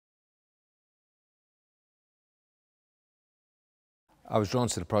I was drawn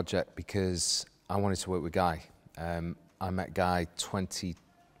to the project because I wanted to work with Guy. I met Guy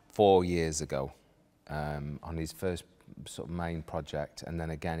 24 years ago on his first sort of main project, and then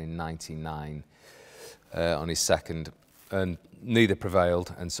again in '99 on his second, and neither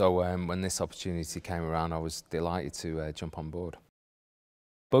prevailed. And so when this opportunity came around, I was delighted to jump on board.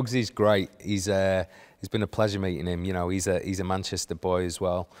 Bugsy's great. He's been a pleasure meeting him. You know, he's a Manchester boy as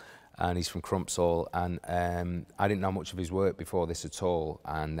well, and he's from Crumpsall. And I didn't know much of his work before this at all.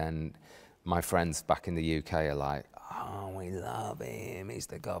 And then my friends back in the UK are like, "Oh, we love him. He's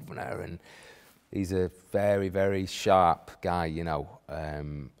the governor," and he's a very, very sharp guy, you know.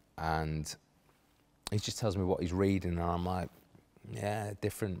 And he just tells me what he's reading, and I'm like, yeah,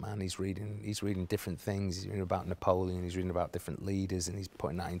 different, man. He's reading different things. He's reading about Napoleon, he's reading about different leaders, and he's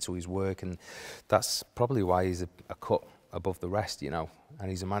putting that into his work. And that's probably why he's a cut above the rest, you know. And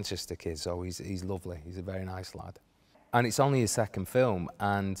he's a Manchester kid, so he's lovely. He's a very nice lad. And it's only his second film,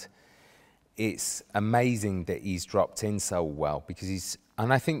 and it's amazing that he's dropped in so well, because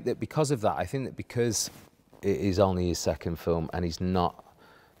and I think that because of that, because it is only his second film and he's not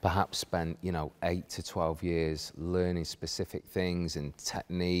perhaps spent, you know, 8 to 12 years learning specific things and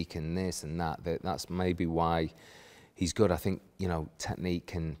technique and this and that, that's maybe why he's good. I think, you know, technique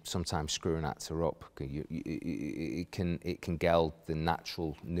can sometimes screw an actor up. It can geld the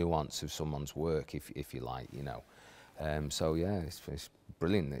natural nuance of someone's work, if you like, you know. So yeah, it's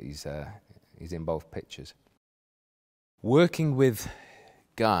brilliant that he's in both pictures. Working with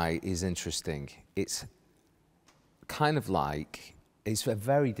Guy is interesting. It's kind of like, it's a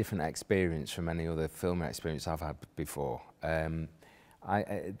very different experience from any other filming experience I've had before.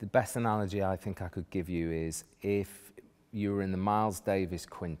 The best analogy I think I could give you is if you were in the Miles Davis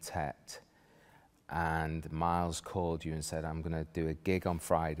quintet and Miles called you and said, "I'm going to do a gig on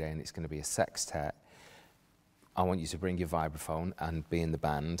Friday and it's going to be a sextet. I want you to bring your vibraphone and be in the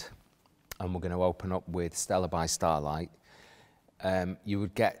band, and we're going to open up with Stella by Starlight." You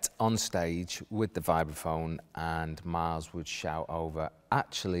would get on stage with the vibraphone and Miles would shout over,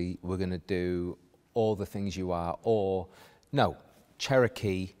 "Actually, we're going to do All the Things You Are," or no,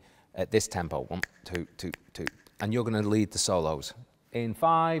 Cherokee at this tempo, 1, 2, 2, 2, and you're going to lead the solos in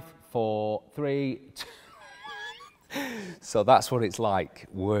 5, 4, 3, 2. So that's what it's like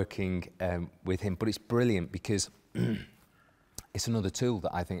working with him. But it's brilliant because it's another tool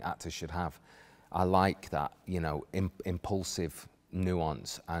that I think actors should have. I like that, you know, impulsive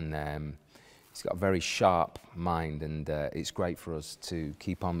nuance, and he's got a very sharp mind, and it's great for us to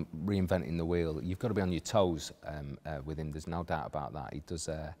keep on reinventing the wheel. You've got to be on your toes with him, there's no doubt about that. He does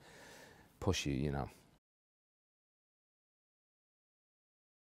push you, you know.